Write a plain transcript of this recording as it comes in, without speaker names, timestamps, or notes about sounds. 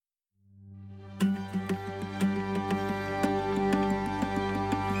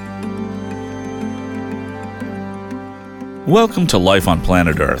Welcome to Life on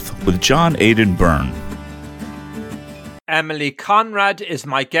Planet Earth with John Aidan Byrne. Emily Conrad is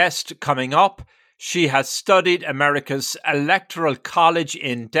my guest coming up. She has studied America's Electoral College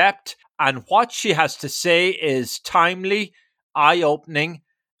in depth, and what she has to say is timely, eye-opening,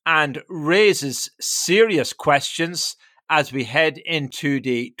 and raises serious questions as we head into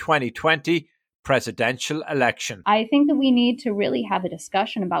the 2020 presidential election. I think that we need to really have a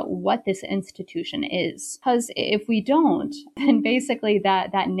discussion about what this institution is. Because if we don't, then basically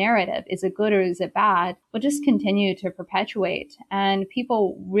that narrative, is it good or is it bad, will just continue to perpetuate. And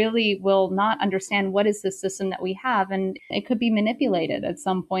people really will not understand what is the system that we have, and it could be manipulated at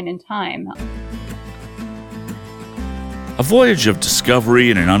some point in time. A voyage of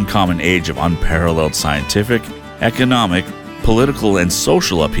discovery in an uncommon age of unparalleled scientific, economic, political, and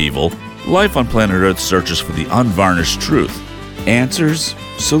social upheaval, Life on Planet Earth searches for the unvarnished truth, answers,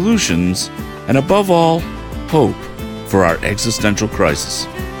 solutions, and above all, hope for our existential crisis.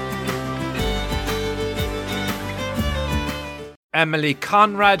 Emily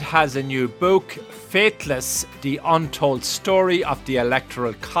Conrad has a new book, Faithless: The Untold Story of the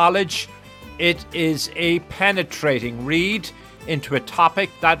Electoral College. It is a penetrating read into a topic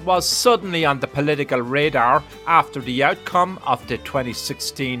that was suddenly on the political radar after the outcome of the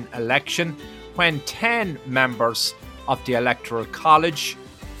 2016 election, when 10 members of the Electoral College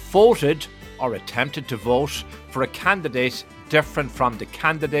voted or attempted to vote for a candidate different from the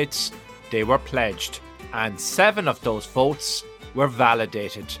candidates they were pledged, and 7 of those votes were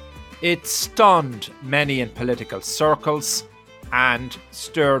validated. It stunned many in political circles and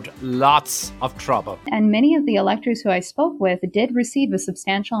stirred lots of trouble. And many of the electors who I spoke with did receive a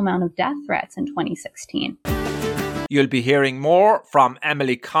substantial amount of death threats in 2016. You'll be hearing more from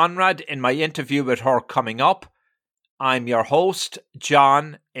Emily Conrad in my interview with her coming up. I'm your host,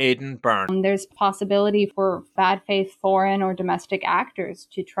 John Aidan Byrne. There's possibility for bad faith foreign or domestic actors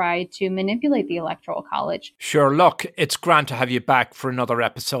to try to manipulate the Electoral College. Sure, look, it's grand to have you back for another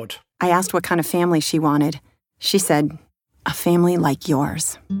episode. I asked what kind of family she wanted. She said, a family like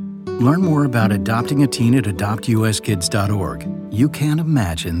yours. Learn more about adopting a teen at adoptuskids.org. You can't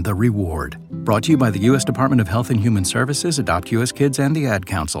imagine the reward. Brought to you by the U.S. Department of Health and Human Services, Adopt U.S. Kids, and the Ad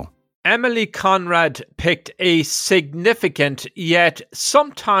Council. Emily Conrad picked a significant yet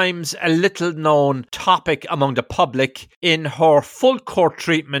sometimes a little known topic among the public in her full court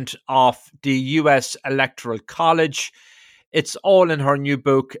treatment of the U.S. Electoral College. It's all in her new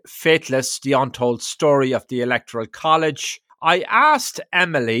book, Faithless: The Untold Story of the Electoral College. I asked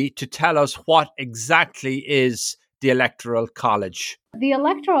Emily to tell us what exactly is the Electoral College. The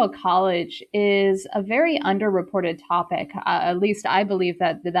Electoral College is a very underreported topic. At least I believe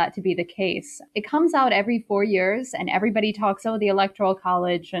that to be the case. It comes out every 4 years and everybody talks about the Electoral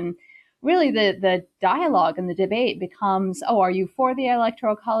College, and really the dialogue and the debate becomes, are you for the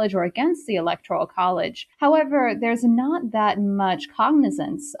Electoral College or against the Electoral College? However, there's not that much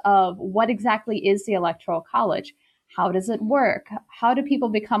cognizance of what exactly is the Electoral College. How does it work? How do people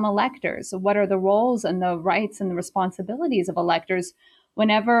become electors? What are the roles and the rights and the responsibilities of electors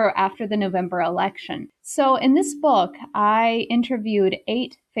whenever after the November election? So in this book, I interviewed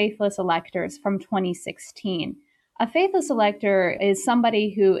 8 faithless electors from 2016. A faithless elector is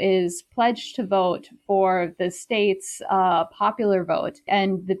somebody who is pledged to vote for the state's popular vote,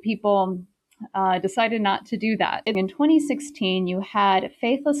 and the people decided not to do that. In 2016, you had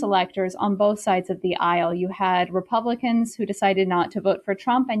faithless electors on both sides of the aisle. You had Republicans who decided not to vote for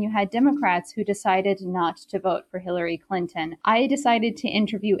Trump, and you had Democrats who decided not to vote for Hillary Clinton. I decided to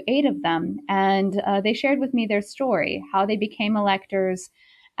interview 8 of them, and they shared with me their story, how they became electors,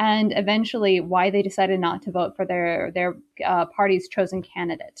 and eventually why they decided not to vote for their party's chosen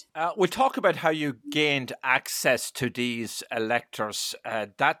candidate. We'll talk about how you gained access to these electors.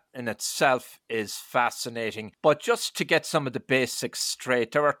 That in itself is fascinating. But just to get some of the basics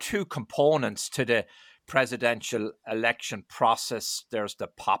straight, there are 2 components to the presidential election process. There's the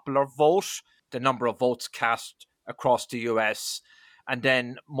popular vote, the number of votes cast across the US, and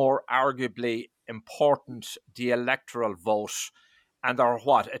then more arguably important, the electoral vote. And there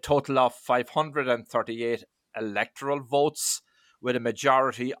are a total of 538 electoral votes, with a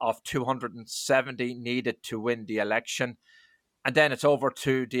majority of 270 needed to win the election. And then it's over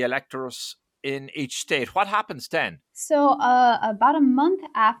to the electors in each state. What happens then? So about a month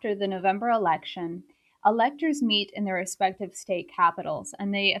after the November election, electors meet in their respective state capitals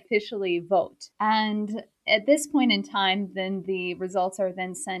and they officially vote. And At this point in time, then the results are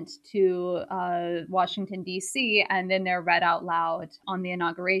then sent to Washington, D.C., and then they're read out loud on the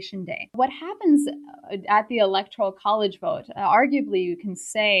inauguration day. What happens at the Electoral College vote, arguably you can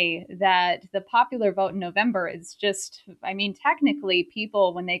say that the popular vote in November is just, I mean, technically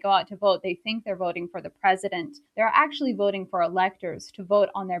people, when they go out to vote, they think they're voting for the president. They're actually voting for electors to vote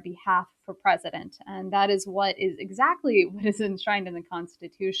on their behalf for president. And that is exactly what is enshrined in the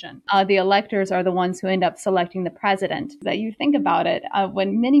Constitution. The electors are the ones who end up selecting the president. That you think about it,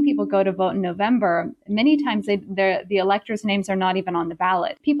 when many people go to vote in November, many times the electors' names are not even on the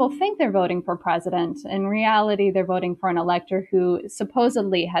ballot. People think they're voting for president. In reality, they're voting for an elector who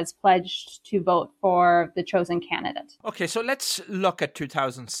supposedly has pledged to vote for the chosen candidate. Okay, so let's look at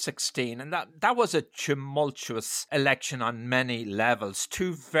 2016. And that was a tumultuous election on many levels.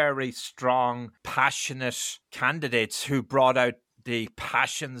 Two very strong, passionate candidates who brought out the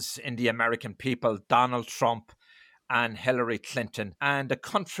passions in the American people, Donald Trump and Hillary Clinton. And the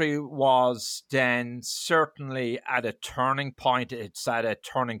country was then certainly at a turning point. It's at a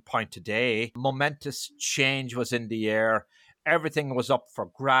turning point today. Momentous change was in the air. Everything was up for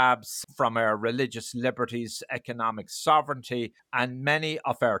grabs, from our religious liberties, economic sovereignty, and many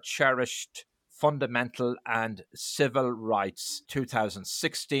of our cherished fundamental and civil rights.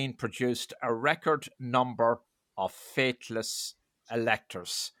 2016 produced a record number of faithless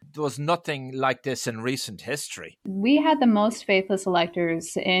electors. There was nothing like this in recent history. We had the most faithless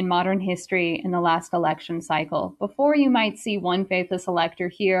electors in modern history in the last election cycle. Before, you might see one faithless elector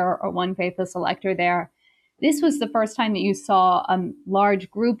here or one faithless elector there. This was the first time that you saw a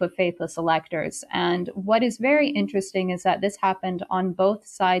large group of faithless electors. And what is very interesting is that this happened on both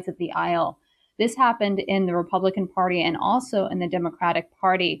sides of the aisle. This happened in the Republican Party and also in the Democratic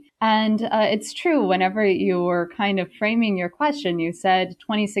Party. And it's true, whenever you were kind of framing your question, you said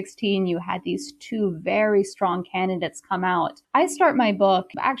 2016, you had these two very strong candidates come out. I start my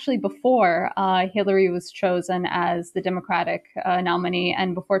book actually before Hillary was chosen as the Democratic nominee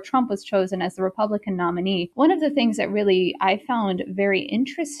and before Trump was chosen as the Republican nominee. One of the things that really I found very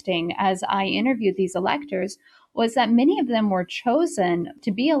interesting as I interviewed these electors was that many of them were chosen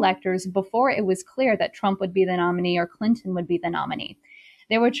to be electors before it was clear that Trump would be the nominee or Clinton would be the nominee.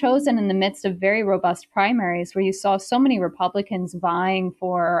 They were chosen in the midst of very robust primaries where you saw so many Republicans vying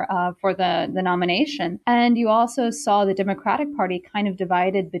for the nomination. And you also saw the Democratic Party kind of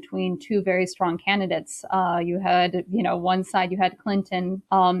divided between two very strong candidates. You had, one side you had Clinton,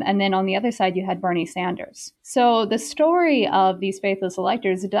 and then on the other side you had Bernie Sanders. So the story of these faithless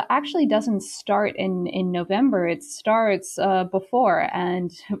electors actually doesn't start in November. It starts before, and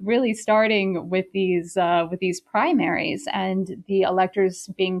really starting with these primaries and the electors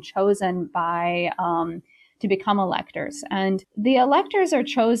being chosen by to become electors. And the electors are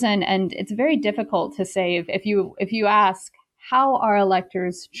chosen, and it's very difficult to say if you ask, how are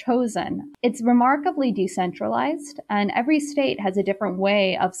electors chosen? It's remarkably decentralized, and every state has a different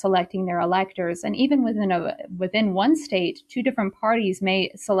way of selecting their electors. And even within one state, two different parties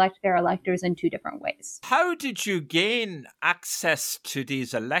may select their electors in two different ways. How did you gain access to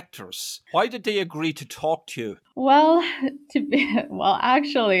these electors? Why did they agree to talk to you? Well,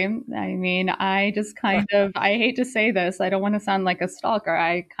 actually, I mean, I just I hate to say this, I don't want to sound like a stalker.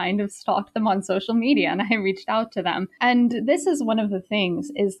 I kind of stalked them on social media and I reached out to them. And this is one of the things,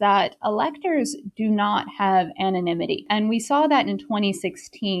 is that electors do not have anonymity. And we saw that in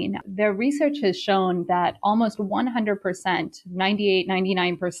 2016. Their research has shown that almost 100%, 98,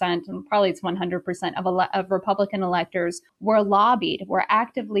 99%, and probably it's 100% of Republican electors were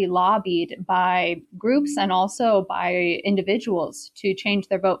actively lobbied by groups and also by individuals to change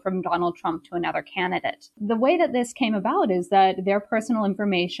their vote from Donald Trump to another candidate. The way that this came about is that their personal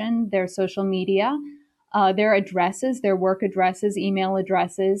information, their social media, their addresses, their work addresses, email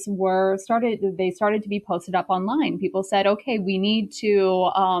addresses started to be posted up online. People said, okay, we need to,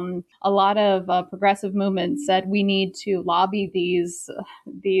 a lot of progressive movements said we need to lobby these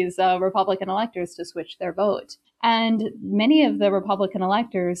Republican electors to switch their vote. And many of the Republican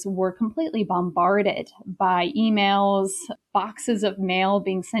electors were completely bombarded by emails, boxes of mail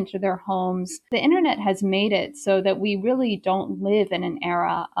being sent to their homes. The internet has made it so that we really don't live in an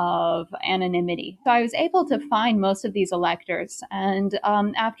era of anonymity. So I was able to find most of these electors. And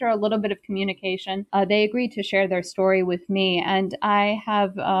after a little bit of communication, they agreed to share their story with me. And I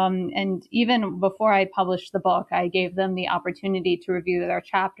have, and even before I published the book, I gave them the opportunity to review their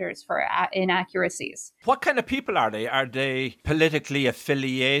chapters for inaccuracies. What kind of people are they? Are they politically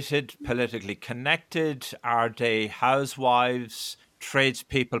affiliated, politically connected? Are they housewives,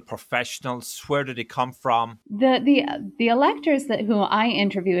 tradespeople, professionals? Where did they come from? The electors who I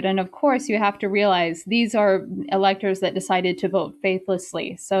interviewed, and of course you have to realize these are electors that decided to vote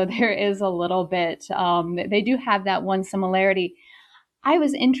faithlessly. So there is a little bit, they do have that one similarity. I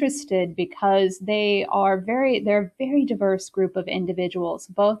was interested because they're a very diverse group of individuals,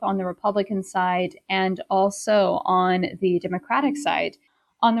 both on the Republican side and also on the Democratic side.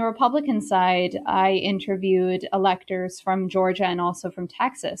 On the Republican side, I interviewed electors from Georgia and also from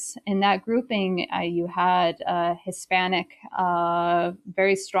Texas. In that grouping, you had a Hispanic,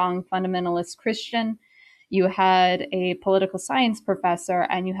 very strong fundamentalist Christian. You had a political science professor,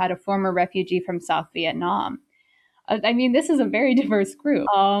 and you had a former refugee from South Vietnam. I mean, this is a very diverse group.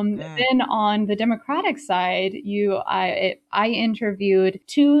 Then on the Democratic side, I interviewed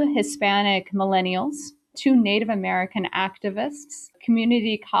 2 Hispanic millennials, 2 Native American activists,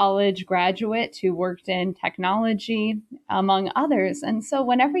 community college graduate who worked in technology, among others. And so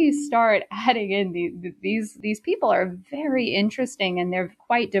whenever you start adding in these people are very interesting and they're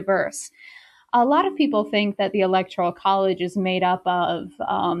quite diverse. A lot of people think that the Electoral College is made up of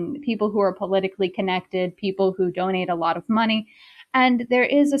people who are politically connected, people who donate a lot of money. And there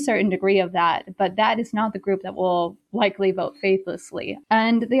is a certain degree of that, but that is not the group that will likely vote faithlessly.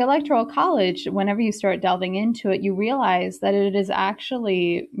 And the Electoral College, whenever you start delving into it, you realize that it is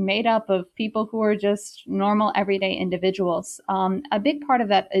actually made up of people who are just normal, everyday individuals. A big part of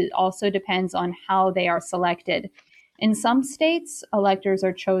that also depends on how they are selected. In some states, electors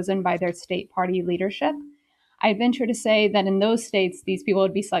are chosen by their state party leadership. I venture to say that in those states, these people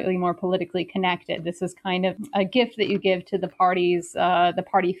would be slightly more politically connected. This is kind of a gift that you give to the party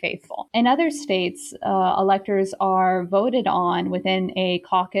faithful. In other states, electors are voted on within a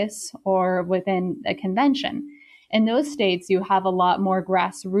caucus or within a convention. In those states, you have a lot more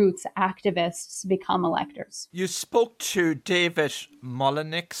grassroots activists become electors. You spoke to David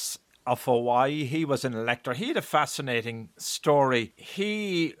Mullenix of Hawaii. He was an elector. He had a fascinating story.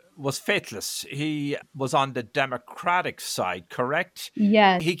 He was faithless. He was on the Democratic side, correct?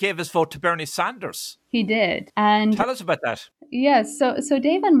 Yes. He gave his vote to Bernie Sanders. He did. And tell us about that. Yes. So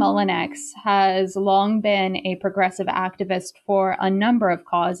David Mullenix has long been a progressive activist for a number of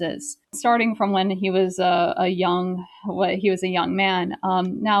causes, starting from when he was a young man.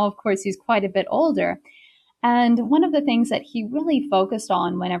 Now, of course, he's quite a bit older. And one of the things that he really focused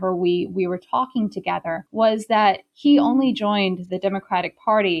on whenever we were talking together was that he only joined the Democratic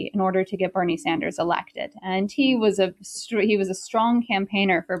Party in order to get Bernie Sanders elected. And he was a strong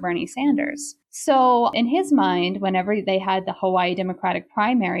campaigner for Bernie Sanders. So in his mind, whenever they had the Hawaii Democratic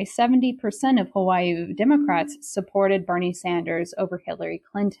primary, 70% of Hawaii Democrats supported Bernie Sanders over Hillary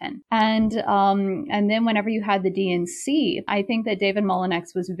Clinton. And then whenever you had the DNC, I think that David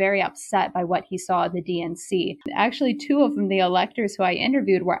Mullenix was very upset by what he saw at the DNC. Actually, 2 of the electors who I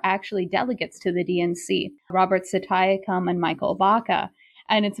interviewed were actually delegates to the DNC, Robert Satayakam and Michael Baca.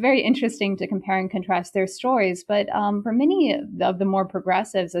 And it's very interesting to compare and contrast their stories. But for many of the more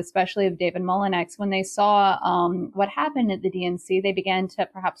progressives, especially of David Mullenix, when they saw what happened at the DNC, they began to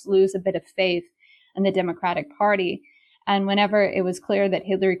perhaps lose a bit of faith in the Democratic Party. And whenever it was clear that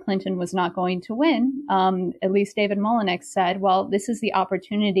Hillary Clinton was not going to win, at least David Mullenix said, well, this is the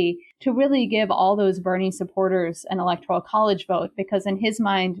opportunity to really give all those Bernie supporters an electoral college vote, because in his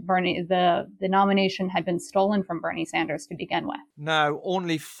mind, the nomination had been stolen from Bernie Sanders to begin with. Now,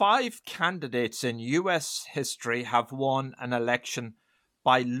 only 5 candidates in U.S. history have won an election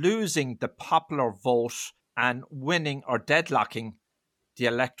by losing the popular vote and winning or deadlocking the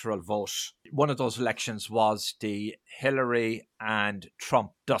electoral vote. One of those elections was the Hillary and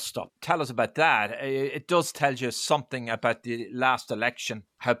Trump dust-up. Tell us about that. It does tell you something about the last election,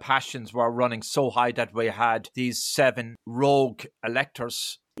 how passions were running so high that we had these 7 rogue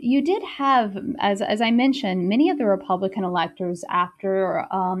electors. You did have, as I mentioned, many of the Republican electors after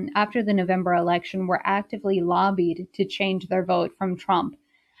the November election were actively lobbied to change their vote from Trump.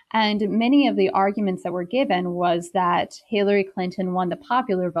 And many of the arguments that were given was that Hillary Clinton won the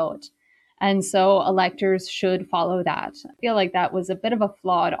popular vote. And so electors should follow that. I feel like that was a bit of a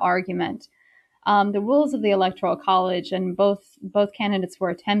flawed argument. The rules of the Electoral College, and both candidates were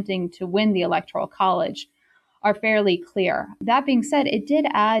attempting to win the Electoral College, are fairly clear. That being said, it did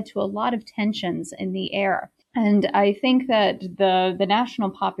add to a lot of tensions in the air. And I think that the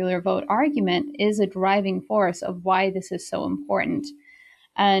national popular vote argument is a driving force of why this is so important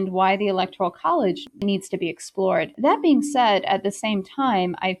and why the Electoral College needs to be explored. That being said, at the same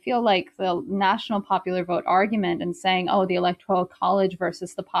time, I feel like the national popular vote argument and saying, oh, the Electoral College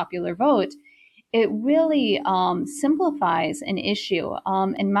versus the popular vote it really simplifies an issue.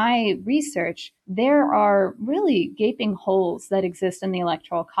 In my research, there are really gaping holes that exist in the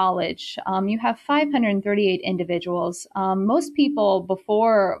Electoral College. You have 538 individuals. Most people,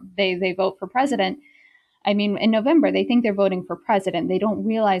 before they vote for president, I mean, in November, they think they're voting for president. They don't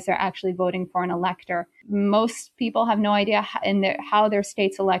realize they're actually voting for an elector. Most people have no idea how their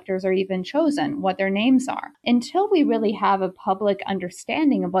state's electors are even chosen, what their names are. Until we really have a public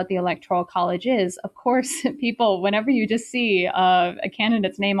understanding of what the Electoral College is, of course, people, whenever you just see a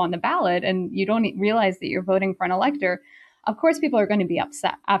candidate's name on the ballot and you don't realize that you're voting for an elector, of course, people are going to be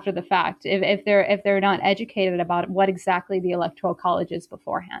upset after the fact if they're not educated about what exactly the Electoral College is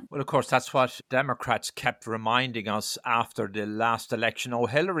beforehand. Well, of course, that's what Democrats kept reminding us after the last election. Oh,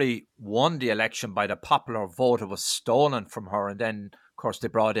 Hillary won the election by the popular vote. It was stolen from her. And then, of course, they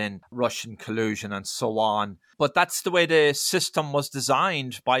brought in Russian collusion and so on. But that's the way the system was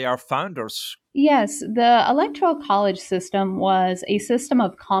designed by our founders. Yes, the Electoral College system was a system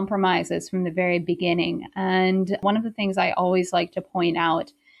of compromises from the very beginning. And one of the things I always like to point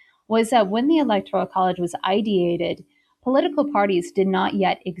out was that when the Electoral College was ideated, political parties did not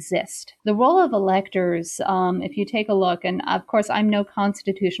yet exist. The role of electors, if you take a look, and of course, I'm no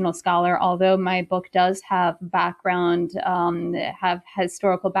constitutional scholar, although my book does have background, have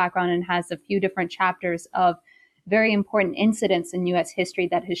historical background, and has a few different chapters of very important incidents in U.S. history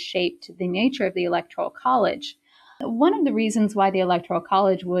that has shaped the nature of the Electoral College. One of the reasons why the Electoral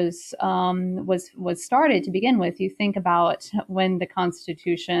College was started to begin with, you think about when the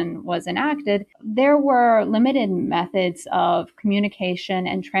Constitution was enacted, there were limited methods of communication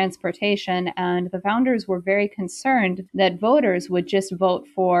and transportation, and the founders were very concerned that voters would just vote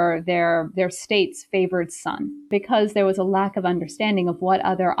for their state's favored son, because there was a lack of understanding of what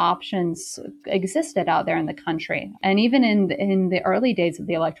other options existed out there in the country. And even in the early days of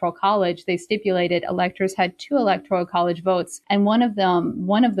the Electoral College, they stipulated electors had 2 Electoral College votes, and one of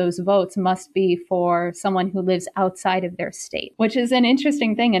those votes must be for someone who lives outside of their state, which is an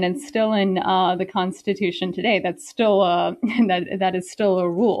interesting thing, and it's still in the Constitution today. That's still that is still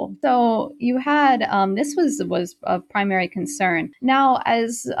a rule. So you had this was of primary concern. Now,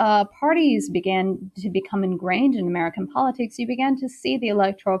 as parties began to become ingrained in American politics, you began to see the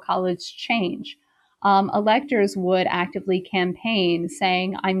Electoral College change. Electors would actively campaign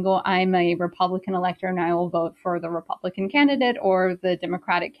saying, I'm a Republican elector and I will vote for the Republican candidate or the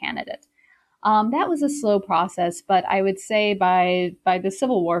Democratic candidate. That was a slow process, but I would say by the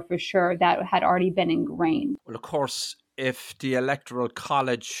Civil War, for sure, that had already been ingrained. Well, of course, if the Electoral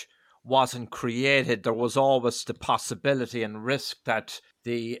College wasn't created, there was always the possibility and risk that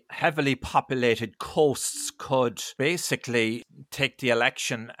the heavily populated coasts could basically take the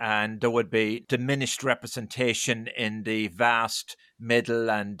election and there would be diminished representation in the vast middle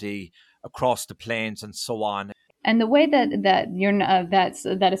and the across the plains and so on. And the way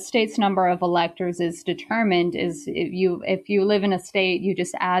that a state's number of electors is determined is if you live in a state, you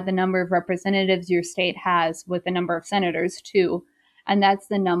just add the number of representatives your state has with the number of senators too. And that's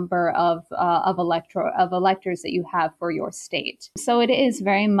the number of electors that you have for your state. So it is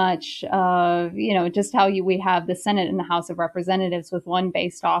very much, just how we have the Senate and the House of Representatives with one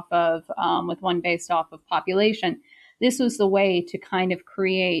based off of population. This was the way to kind of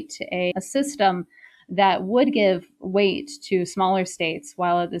create a system that would give weight to smaller states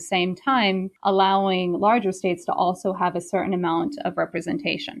while at the same time allowing larger states to also have a certain amount of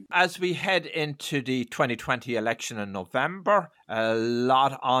representation. As we head into the 2020 election in November, a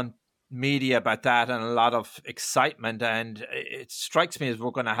lot on media about that and a lot of excitement, and it strikes me as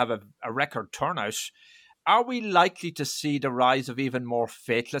we're going to have a record turnout. Are we likely to see the rise of even more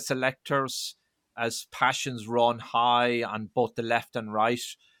faithless electors as passions run high on both the left and right?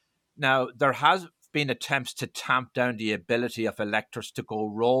 Now, there has been attempts to tamp down the ability of electors to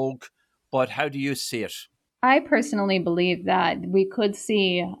go rogue, but how do you see it? I personally believe that we could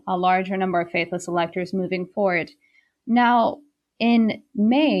see a larger number of faithless electors moving forward. Now, in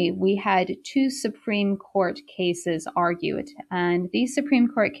May, we had 2 Supreme Court cases argued, and these Supreme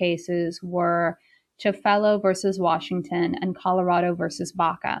Court cases were Ciafello versus Washington and Colorado versus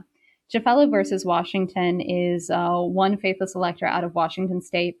Baca. Ciafello versus Washington is one faithless elector out of Washington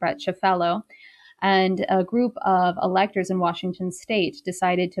State, Brett Ciafello, and a group of electors in Washington State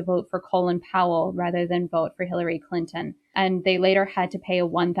decided to vote for Colin Powell rather than vote for Hillary Clinton. And they later had to pay a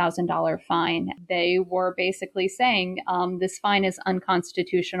 $1,000 fine. They were basically saying this fine is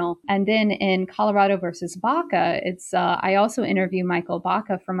unconstitutional. And then in Colorado versus Baca, I also interview Michael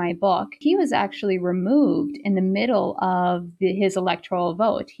Baca for my book. He was actually removed in the middle of his electoral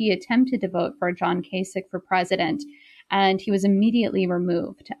vote. He attempted to vote for John Kasich for president. and he was immediately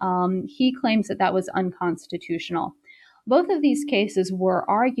removed. He claims that that was unconstitutional. Both of these cases were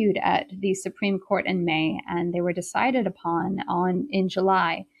argued at the Supreme Court in May, and they were decided upon in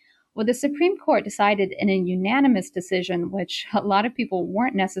July. Well, the Supreme Court decided in a unanimous decision, which a lot of people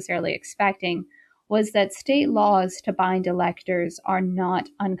weren't necessarily expecting, was that state laws to bind electors are not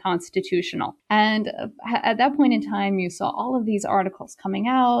unconstitutional. And at that point in time, you saw all of these articles coming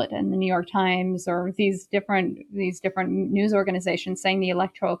out in the New York Times or these different news organizations saying the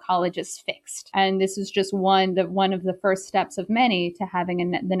Electoral College is fixed. And this is just one of the first steps of many to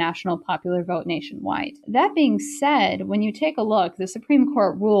having the national popular vote nationwide. That being said, when you take a look, the Supreme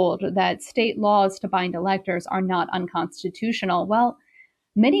Court ruled that state laws to bind electors are not unconstitutional. Well,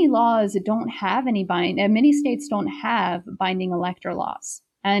 many states don't have binding elector laws.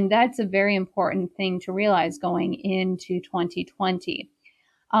 And that's a very important thing to realize going into 2020.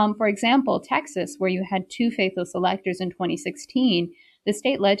 For example, Texas, where you had 2 faithless electors in 2016, the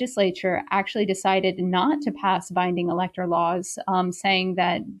state legislature actually decided not to pass binding elector laws, saying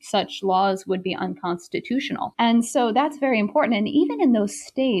that such laws would be unconstitutional. And so that's very important. And even in those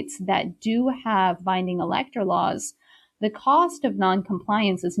states that do have binding elector laws, the cost of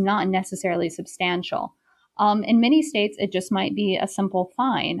noncompliance is not necessarily substantial. In many states, it just might be a simple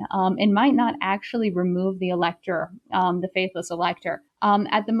fine. It might not actually remove the elector, the faithless elector.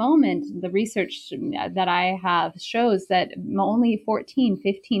 At the moment, the research that I have shows that only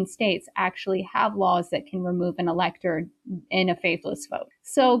 15 states actually have laws that can remove an elector in a faithless vote.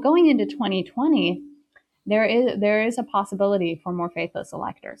 So going into 2020, there is a possibility for more faithless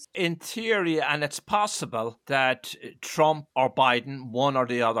electors. In theory, and it's possible that Trump or Biden, one or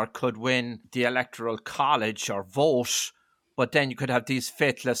the other, could win the Electoral College or vote, but then you could have these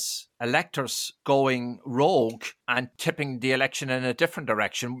faithless electors going rogue and tipping the election in a different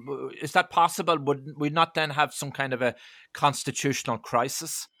direction. Is that possible? Would we not then have some kind of a constitutional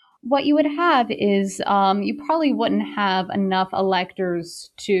crisis? What you would have is you probably wouldn't have enough electors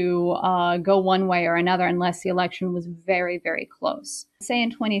to go one way or another unless the election was very, very close. Say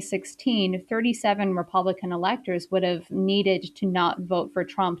in 2016, 37 Republican electors would have needed to not vote for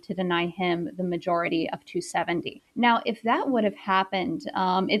Trump to deny him the majority of 270. Now, if that would have happened,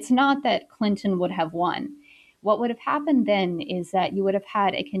 it's not that Clinton would have won. What would have happened then is that you would have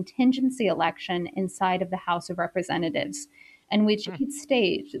had a contingency election inside of the House of Representatives, in which each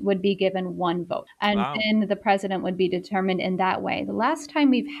state would be given one vote. And then the president would be determined in that way. The last time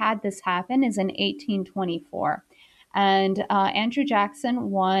we've had this happen is in 1824. And Andrew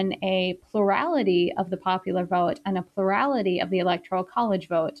Jackson won a plurality of the popular vote and a plurality of the Electoral College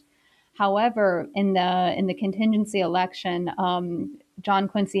vote. However, in the contingency election, John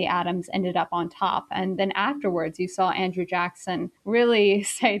Quincy Adams ended up on top. And then afterwards, you saw Andrew Jackson really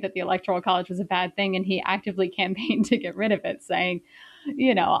say that the Electoral College was a bad thing, and he actively campaigned to get rid of it, saying,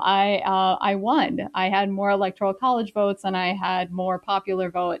 I won. I had more Electoral College votes and I had more popular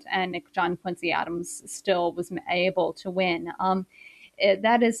vote, and John Quincy Adams still was able to win.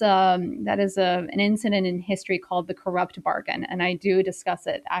 That is an incident in history called the corrupt bargain, and I do discuss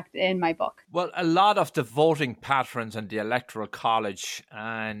it in my book. Well, a lot of the voting patterns in the Electoral College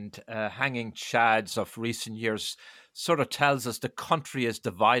and hanging chads of recent years sort of tells us the country is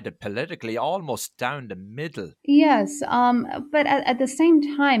divided politically, almost down the middle. Yes, but at the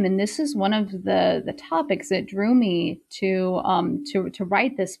same time, and this is one of the topics that drew me to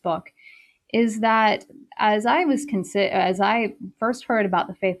write this book, is that as I first heard about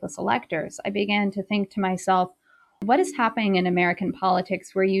the faithless electors, I began to think to myself, what is happening in American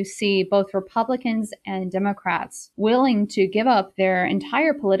politics where you see both Republicans and Democrats willing to give up their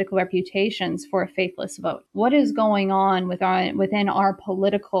entire political reputations for a faithless vote? What is going on within our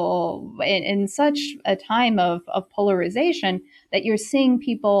political, in such a time of polarization, that you're seeing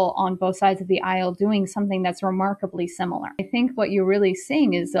people on both sides of the aisle doing something that's remarkably similar? I think what you're really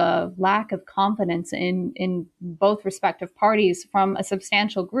seeing is a lack of confidence in both respective parties from a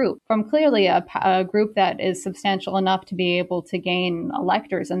substantial group, from clearly a group that is substantial enough to be able to gain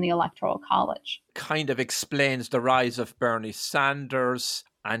electors in the Electoral College. Kind of explains the rise of Bernie Sanders.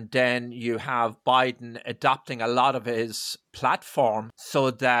 And then you have Biden adopting a lot of his platform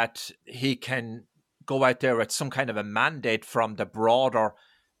so that he can go out there with some kind of a mandate from the broader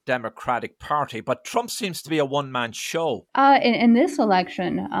Democratic Party. But Trump seems to be a one-man show. In this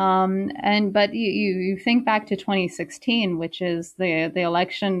election, but you think back to 2016, which is the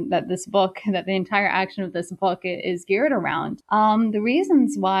election that the entire action of this book is geared around. The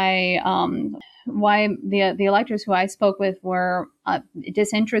reasons why the electors who I spoke with were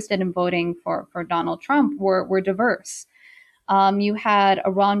disinterested in voting for Donald Trump were diverse. You had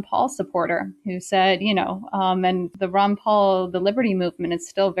a Ron Paul supporter who said, and the Ron Paul, the Liberty Movement is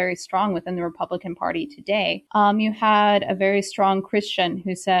still very strong within the Republican Party today. You had a very strong Christian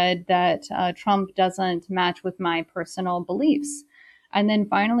who said that Trump doesn't match with my personal beliefs. And then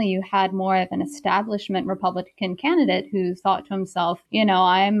finally, you had more of an establishment Republican candidate who thought to himself,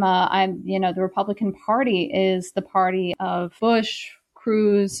 the Republican Party is the party of Bush,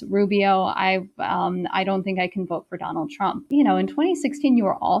 Cruz, Rubio. I don't think I can vote for Donald Trump. In 2016, you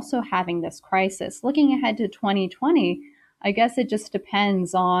were also having this crisis. Looking ahead to 2020, I guess it just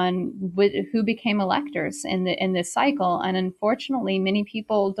depends on who became electors in this cycle. And unfortunately, many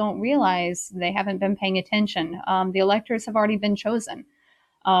people don't realize they haven't been paying attention. The electors have already been chosen.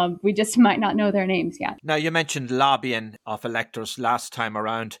 We just might not know their names yet. Now, you mentioned lobbying of electors last time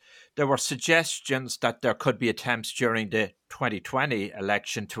around. There were suggestions that there could be attempts during the 2020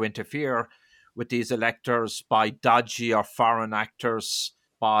 election to interfere with these electors by dodgy or foreign actors,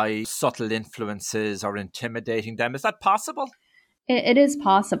 by subtle influences or intimidating them. Is that possible? It is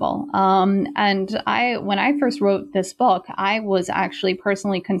possible. And when I first wrote this book, I was actually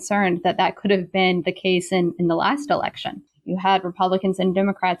personally concerned that could have been the case in the last election. You had Republicans and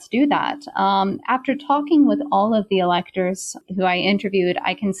Democrats do that. After talking with all of the electors who I interviewed,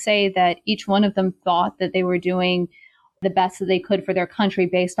 I can say that each one of them thought that they were doing the best that they could for their country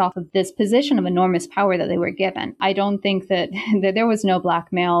based off of this position of enormous power that they were given. I don't think that there was no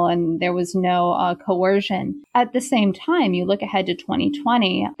blackmail and there was no coercion. At the same time, you look ahead to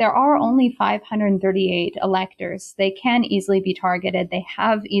 2020, there are only 538 electors. They can easily be targeted. They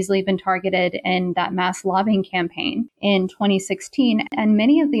have easily been targeted in that mass lobbying campaign in 2016. And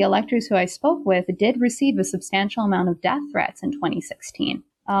many of the electors who I spoke with did receive a substantial amount of death threats in 2016.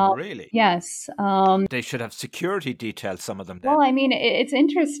 Really? Yes. They should have security details, some of them. Then. Well, I mean, it's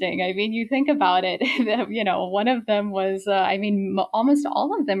interesting. I mean, you think about it, one of them was, almost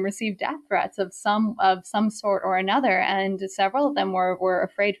all of them received death threats of some sort or another. And several of them were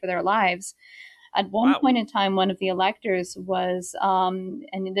afraid for their lives. At one point in time, one of the electors was,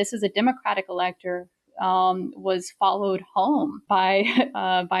 and this is a Democratic elector, was followed home by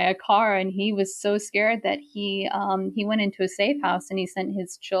a car, and he was so scared that he went into a safe house and he sent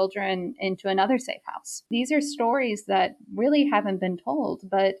his children into another safe house. These are stories that really haven't been told,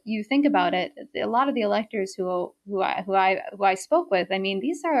 but you think about it, a lot of the electors who I spoke with, I mean,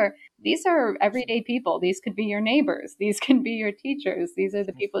 these are everyday people. These could be your neighbors. These can be your teachers. These are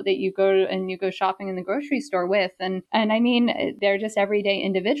the people that you go shopping in the grocery store with. And I mean, they're just everyday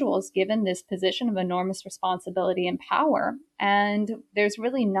individuals given this position of enormous responsibility and power. And there's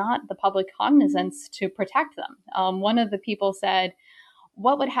really not the public cognizance to protect them. One of the people said,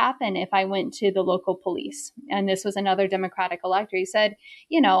 what would happen if I went to the local police? And this was another Democratic elector. He said,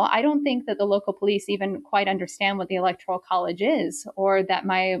 I don't think that the local police even quite understand what the Electoral College is, or that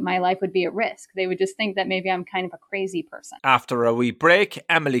my life would be at risk. They would just think that maybe I'm kind of a crazy person. After a wee break,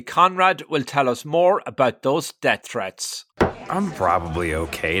 Emily Conrad will tell us more about those death threats. I'm probably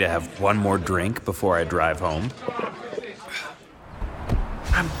okay to have one more drink before I drive home.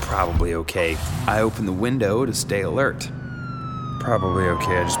 I'm probably okay. I open the window to stay alert. Probably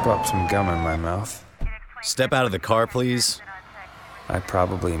okay. I just popped some gum in my mouth. Step out of the car, please. I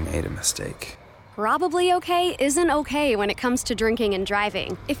probably made a mistake. Probably okay isn't okay when it comes to drinking and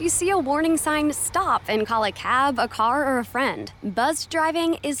driving. If you see a warning sign, stop and call a cab, a car, or a friend. Buzzed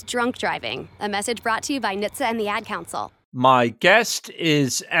driving is drunk driving. A message brought to you by NHTSA and the Ad Council. My guest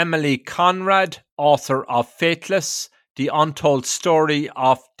is Emily Conrad, author of Faithless, The Untold Story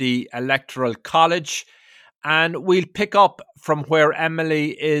of the Electoral College. And we'll pick up from where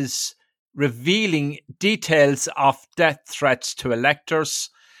Emily is revealing details of death threats to electors.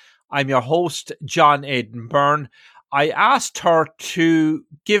 I'm your host, John Aidan Byrne. I asked her to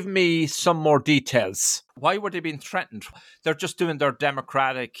give me some more details. Why were they being threatened? They're just doing their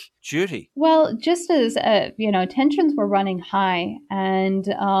democratic duty. Well, just as tensions were running high, and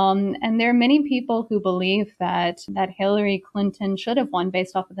there are many people who believe that Hillary Clinton should have won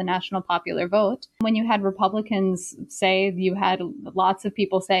based off of the national popular vote. When you had Republicans say, you had lots of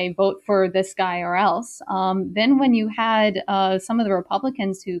people say, vote for this guy or else. Then when you had some of the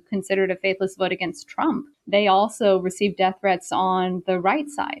Republicans who considered a faithless vote against Trump, they also received death threats on the right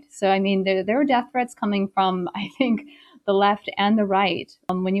side. So, I mean, there were death threats coming from, I think, the left and the right.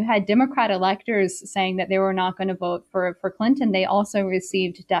 When you had Democrat electors saying that they were not going to vote for Clinton, they also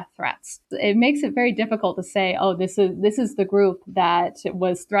received death threats. It makes it very difficult to say, oh, this is the group that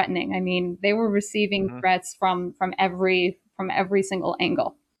was threatening. I mean, they were receiving threats from every single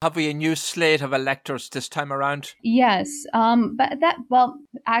angle. Have we a new slate of electors this time around? Yes,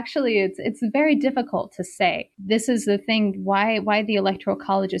 actually, it's very difficult to say. This is the thing, why the Electoral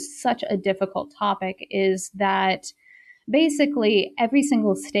College is such a difficult topic is that basically every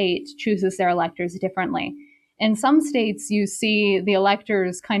single state chooses their electors differently. In some states, you see the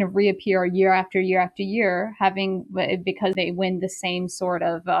electors kind of reappear year after year after year, because they win the same sort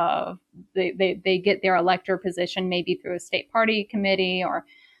of, they get their elector position maybe through a state party committee or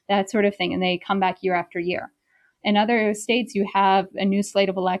that sort of thing, and they come back year after year. In other states, you have a new slate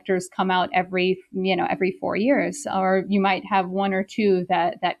of electors come out every 4 years, or you might have one or two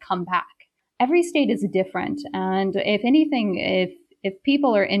that come back. Every state is different, and if anything, if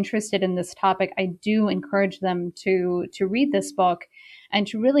people are interested in this topic, I do encourage them to read this book and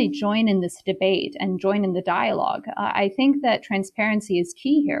to really join in this debate and join in the dialogue. I think that transparency is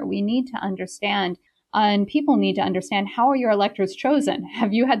key here. We need to understand, and people need to understand, how are your electors chosen?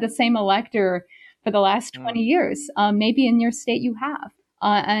 Have you had the same elector for the last 20 years? Maybe in your state you have.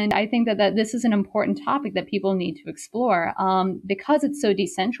 And I think that this is an important topic that people need to explore because it's so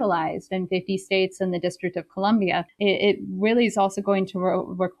decentralized in 50 states and the District of Columbia. It really is also going to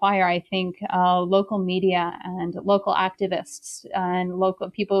require, I think, local media and local activists and local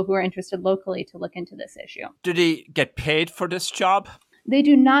people who are interested locally to look into this issue. Did he get paid for this job? They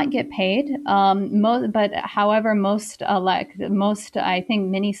do not get paid, but however, I think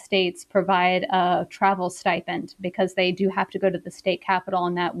many states provide a travel stipend because they do have to go to the state capitol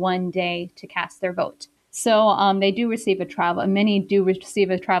on that one day to cast their vote. So they do receive many do receive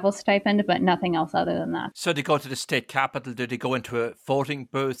a travel stipend, but nothing else other than that. So they go to the state capitol. Did they go into a voting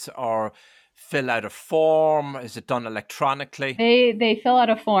booth or fill out a form? Is it done electronically? They fill out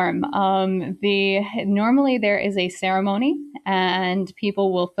a form. Normally there is a ceremony and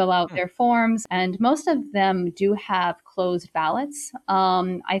people will fill out their forms, and most of them do have closed ballots.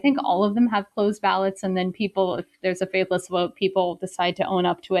 I think all of them have closed ballots, and then people, if there's a faithless vote, people decide to own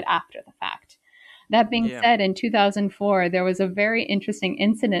up to it after the fact. That being said, in 2004, there was a very interesting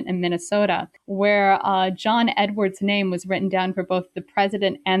incident in Minnesota where John Edwards' name was written down for both the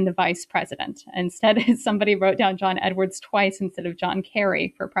president and the vice president. Instead, somebody wrote down John Edwards twice instead of John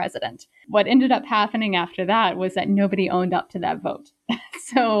Kerry for president. What ended up happening after that was that nobody owned up to that vote.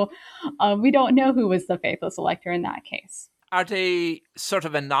 So we don't know who was the faithless elector in that case. Are they sort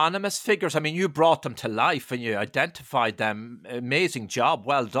of anonymous figures? I mean, you brought them to life and you identified them. Amazing job.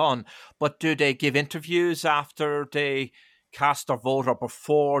 Well done. But do they give interviews after they cast their vote or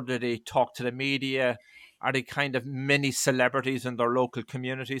before? Do they talk to the media? Are they kind of mini celebrities in their local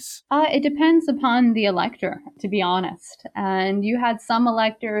communities? It depends upon the elector, to be honest. And you had some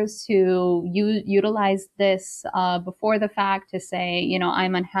electors who utilized this before the fact to say,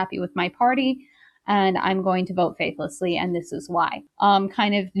 I'm unhappy with my party and I'm going to vote faithlessly, and this is why.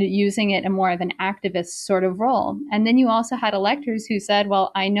 Kind of using it in more of an activist sort of role. And then you also had electors who said,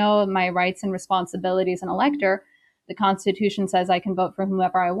 well, I know my rights and responsibilities as an elector. The Constitution says I can vote for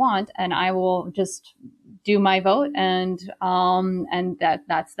whomever I want, and I will just do my vote, and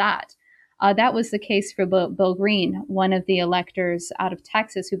that's that. That was the case for Bill Green, one of the electors out of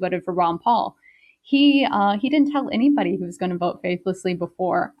Texas who voted for Ron Paul. He didn't tell anybody he was going to vote faithlessly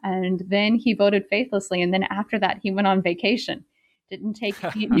before, and then he voted faithlessly, and then after that he went on vacation. Didn't take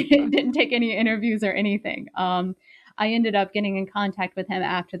any interviews or anything. I ended up getting in contact with him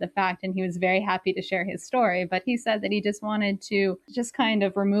after the fact, and he was very happy to share his story. But he said that he just wanted to just kind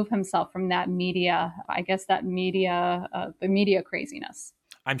of remove himself from that media, the media craziness.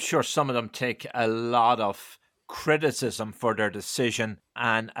 I'm sure some of them take a lot of criticism for their decision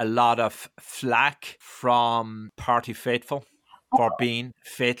and a lot of flack from party faithful for being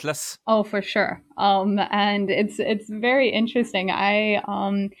faithless. Oh, for sure. And it's very interesting. I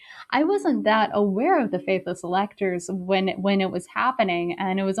wasn't that aware of the faithless electors when it was happening,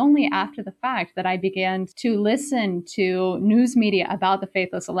 and it was only after the fact that I began to listen to news media about the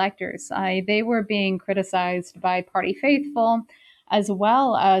faithless electors. They were being criticized by party faithful, as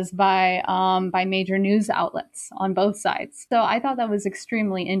well as by major news outlets on both sides. So I thought that was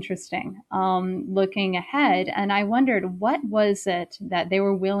extremely interesting looking ahead. And I wondered, what was it that they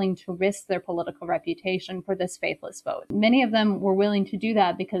were willing to risk their political reputation for this faithless vote? Many of them were willing to do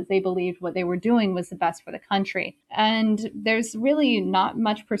that because they believed what they were doing was the best for the country. And there's really not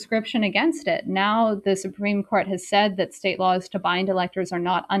much prescription against it. Now the Supreme Court has said that state laws to bind electors are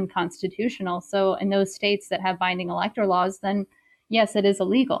not unconstitutional. So in those states that have binding elector laws, then yes, it is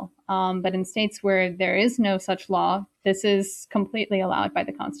illegal. But in states where there is no such law, this is completely allowed by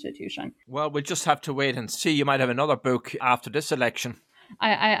the Constitution. Well, we'll just have to wait and see. You might have another book after this election.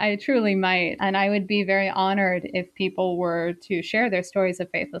 I truly might, and I would be very honored if people were to share their stories of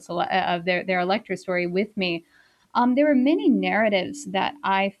of their elector story with me. There were many narratives that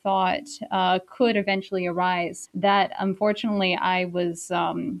I thought could eventually arise that, unfortunately, I was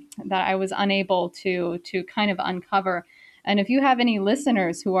unable to kind of uncover. And if you have any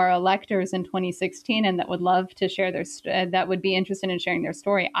listeners who are electors in 2016 and that would love to share that would be interested in sharing their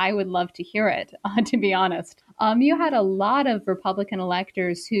story, I would love to hear it, to be honest. You had a lot of Republican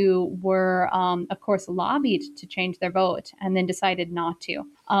electors who were, of course, lobbied to change their vote and then decided not to.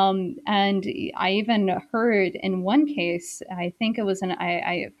 And I even heard in one case, I think it was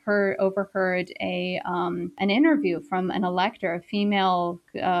overheard an interview from an elector, a female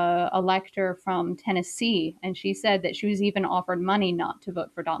elector from Tennessee, and she said that she was even offered money not to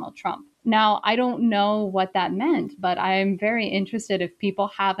vote for Donald Trump. Now, I don't know what that meant, but I'm very interested if people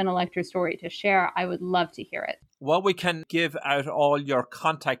have an elector story to share. I would love to hear it. Well, we can give out all your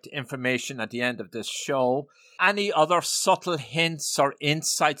contact information at the end of this show. Any other subtle hints or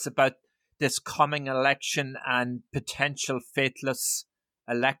insights about this coming election and potential faithless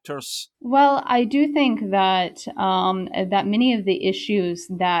electors? Well, I do think that that many of the issues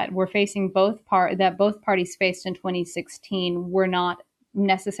that we're facing both parties faced in 2016 were not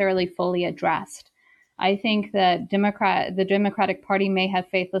necessarily fully addressed. I think that the Democratic Party may have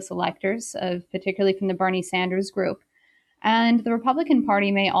faithless electors, particularly from the Bernie Sanders group. And the Republican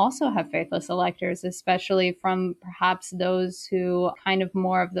Party may also have faithless electors, especially from perhaps those who kind of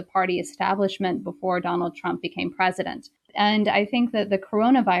more of the party establishment before Donald Trump became president. And I think that the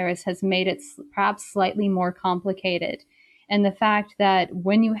coronavirus has made it perhaps slightly more complicated. And the fact that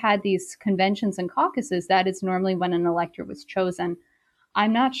when you had these conventions and caucuses, that is normally when an elector was chosen.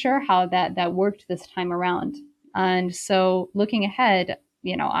 I'm not sure how that worked this time around. And so looking ahead,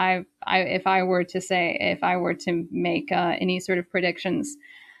 if I were to make any sort of predictions,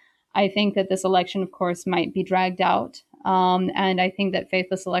 I think that this election, of course, might be dragged out. And I think that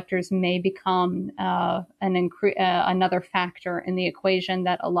faithless electors may become another factor in the equation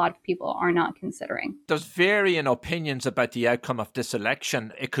that a lot of people are not considering. There's varying opinions about the outcome of this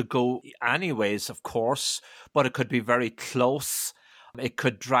election. It could go anyways, of course, but it could be very close. It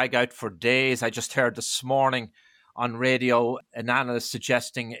could drag out for days. I just heard this morning on radio an analyst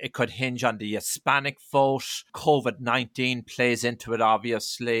suggesting it could hinge on the Hispanic vote. COVID-19 plays into it,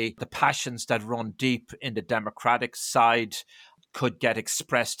 obviously. The passions that run deep in the Democratic side could get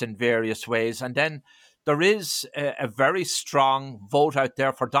expressed in various ways. And then there is a very strong vote out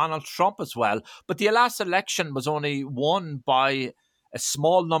there for Donald Trump as well. But the last election was only won by a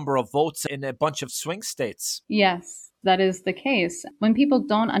small number of votes in a bunch of swing states. Yes, that is the case. When people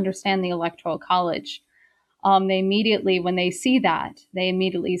don't understand the Electoral College, they immediately, when they see that, they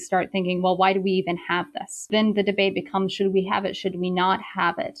immediately start thinking, well, why do we even have this? Then the debate becomes, should we have it? Should we not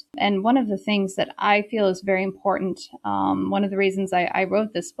have it? And one of the things that I feel is very important, one of the reasons I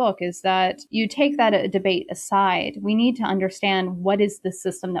wrote this book is that you take that debate aside. We need to understand what is the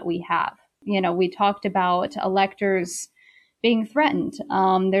system that we have. We talked about electors being threatened.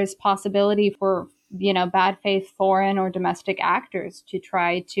 There's possibility for bad faith foreign or domestic actors to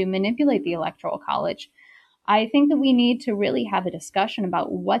try to manipulate the Electoral College. I think that we need to really have a discussion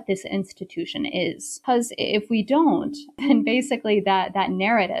about what this institution is. Because if we don't, then basically that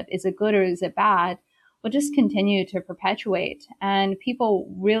narrative, is it good or is it bad, will just continue to perpetuate. And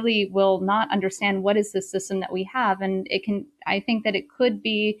people really will not understand what is the system that we have. And I think that it could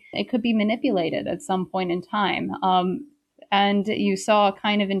be manipulated at some point in time. And you saw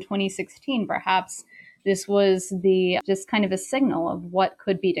kind of in 2016, perhaps, this was just kind of a signal of what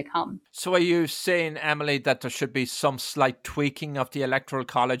could be to come. So are you saying, Emily, that there should be some slight tweaking of the Electoral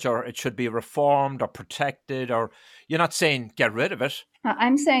College, or it should be reformed or protected, or you're not saying get rid of it?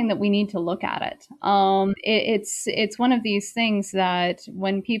 I'm saying that we need to look at it. It's one of these things that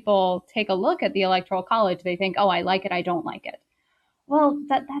when people take a look at the Electoral College, they think, oh, I like it, I don't like it. Well,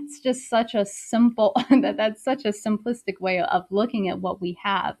 that's just such a that's such a simplistic way of looking at what we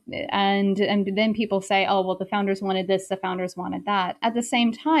have. And then people say, oh, well, the founders wanted this, the founders wanted that. At the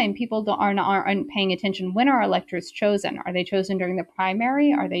same time, people aren't paying attention. When are electors chosen? Are they chosen during the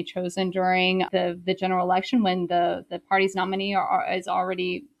primary? Are they chosen during the general election when the party's nominee is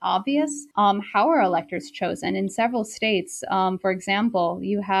already obvious? How are electors chosen? In several states, for example,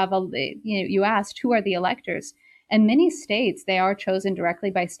 you have you asked, who are the electors? In many states, they are chosen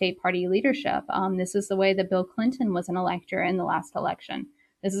directly by state party leadership. This is the way that Bill Clinton was an elector in the last election.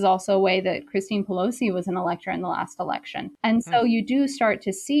 This is also a way that Christine Pelosi was an elector in the last election. And so you do start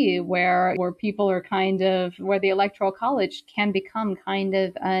to see where people are where the Electoral College can become kind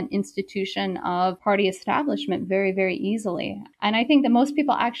of an institution of party establishment very, very easily. And I think that most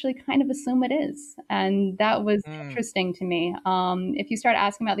people actually kind of assume it is. And that was interesting to me. If you start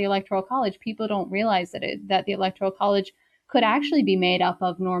asking about the Electoral College, people don't realize that the Electoral College could actually be made up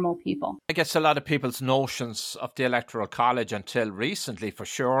of normal people. I guess a lot of people's notions of the Electoral College until recently, for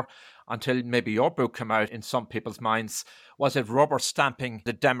sure, until maybe your book came out in some people's minds, was it rubber stamping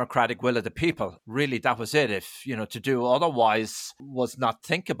the democratic will of the people. Really, that was it. If, to do otherwise was not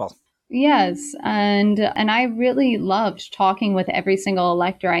thinkable. Yes, and I really loved talking with every single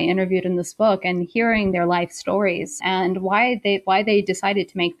elector I interviewed in this book and hearing their life stories and why they decided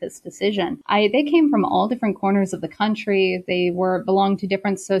to make this decision. They came from all different corners of the country. They belonged to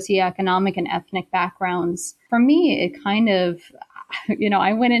different socioeconomic and ethnic backgrounds. For me, it kind of,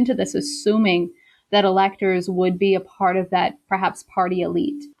 I went into this assuming that electors would be a part of that perhaps party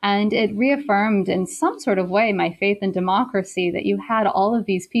elite. And it reaffirmed in some sort of way my faith in democracy, that you had all of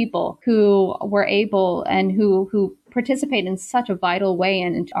these people who were able and who participate in such a vital way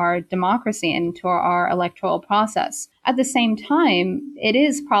into our democracy and into our electoral process. At the same time, it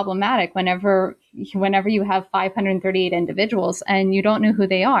is problematic whenever you have 538 individuals and you don't know who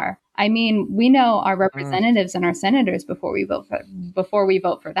they are. I mean, we know our representatives and our senators before we vote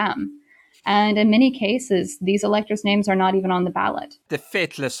for them. And in many cases, these electors' names are not even on the ballot. The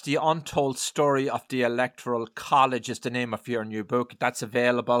Faithless, the Untold Story of the Electoral College is the name of your new book. That's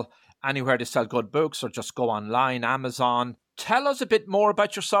available anywhere to sell good books, or just go online, Amazon. Tell us a bit more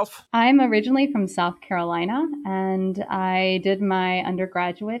about yourself. I'm originally from South Carolina, and I did my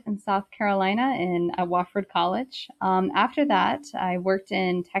undergraduate in South Carolina at Wofford College. After that, I worked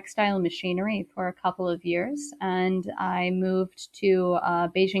in textile machinery for a couple of years, and I moved to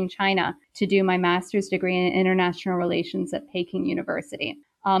Beijing, China, to do my master's degree in international relations at Peking University.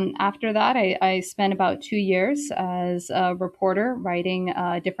 After that, I spent about 2 years as a reporter writing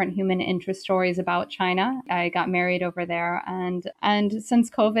different human interest stories about China. I got married over there. And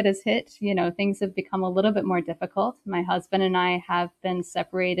since COVID has hit, things have become a little bit more difficult. My husband and I have been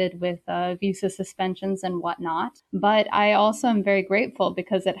separated with visa suspensions and whatnot. But I also am very grateful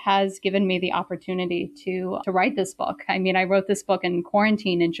because it has given me the opportunity to write this book. I mean, I wrote this book in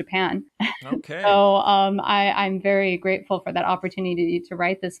quarantine in Japan. Okay. So I'm very grateful for that opportunity to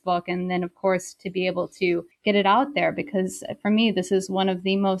write this book, and then of course to be able to get it out there, because for me this is one of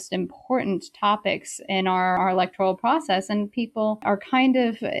the most important topics in our electoral process, and people are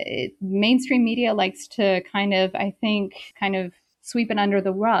mainstream media likes to kind of sweep it under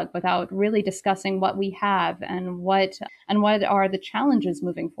the rug without really discussing what we have and what are the challenges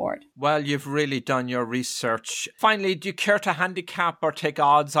moving forward. Well, you've really done your research. Finally, do you care to handicap or take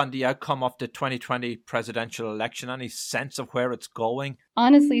odds on the outcome of the 2020 presidential election? Any sense of where it's going?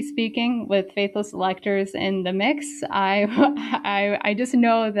 Honestly speaking, with faithless electors in the mix, I just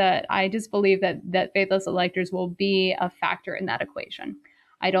know that I just believe that faithless electors will be a factor in that equation.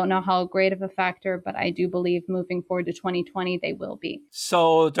 I don't know how great of a factor, but I do believe moving forward to 2020, they will be.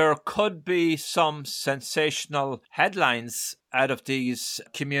 So there could be some sensational headlines out of these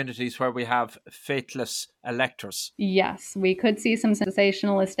communities where we have faithless electors. Yes, we could see some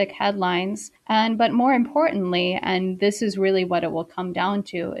sensationalistic headlines. But more importantly, and this is really what it will come down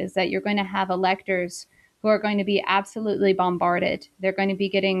to, is that you're going to have electors who are going to be absolutely bombarded. They're going to be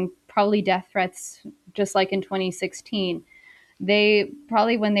getting probably death threats, just like in 2016. They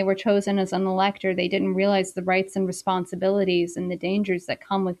probably, when they were chosen as an elector, they didn't realize the rights and responsibilities and the dangers that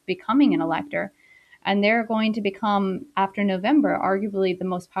come with becoming an elector. And they're going to become, after November, arguably the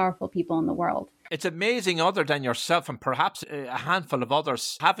most powerful people in the world. It's amazing, other than yourself and perhaps a handful of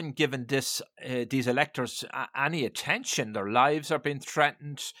others haven't given these electors any attention. Their lives are being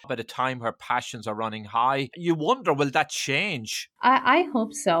threatened at a time where passions are running high. You wonder, will that change? I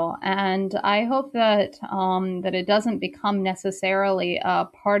hope so. And I hope that it doesn't become necessarily a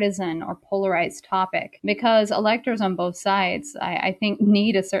partisan or polarized topic, because electors on both sides, I think,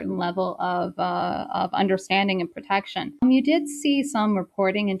 need a certain level of understanding and protection. You did see some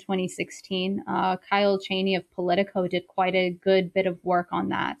reporting in 2016. Kyle Cheney of Politico did quite a good bit of work on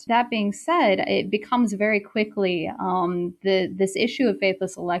that. That being said, it becomes very quickly this issue of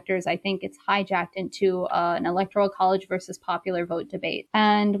faithless electors. I think it's hijacked into an electoral college versus popular vote debate.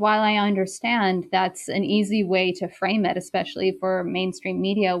 And while I understand that's an easy way to frame it, especially for mainstream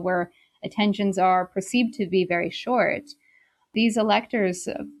media where attentions are perceived to be very short, these electors,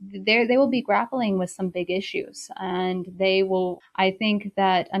 they will be grappling with some big issues, and they will, I think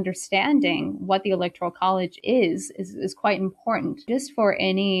that understanding what the Electoral College is quite important just for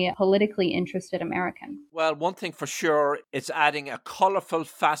any politically interested American. Well, one thing for sure, it's adding a colourful,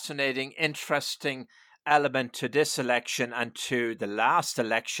 fascinating, interesting element to this election and to the last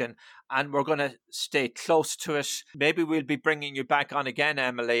election, and we're going to stay close to it. Maybe we'll be bringing you back on again,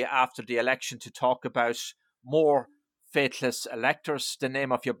 Emily, after the election to talk about more Faithless Electors. The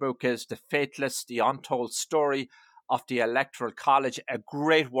name of your book is The Faithless, The Untold Story of the Electoral College. A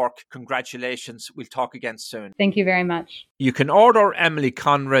great work. Congratulations. We'll talk again soon. Thank you very much. You can order Emily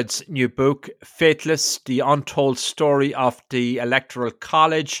Conrad's new book, Faithless, The Untold Story of the Electoral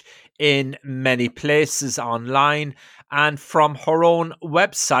College, in many places online and from her own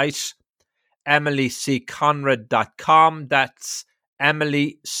website, emilycconrad.com. That's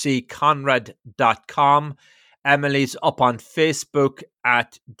emilycconrad.com. Emily's up on Facebook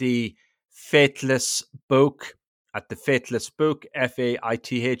at The Faithless Book, FAITHLESSBOOK,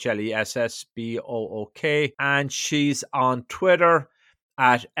 and she's on Twitter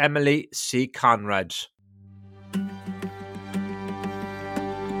at Emily C. Conrad.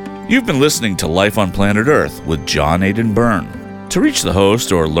 You've been listening to Life on Planet Earth with John Aidan Byrne. To reach the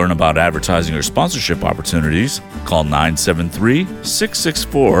host or learn about advertising or sponsorship opportunities, call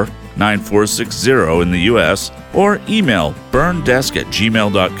 973-664-9460 in the U.S. or email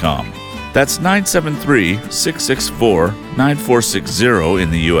burndesk@gmail.com. That's 973-664-9460 in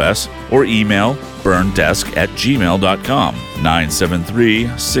the U.S. or email burndesk@gmail.com.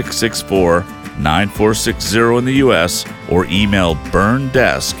 973-664-9460 in the U.S. or email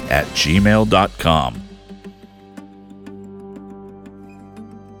burndesk@gmail.com.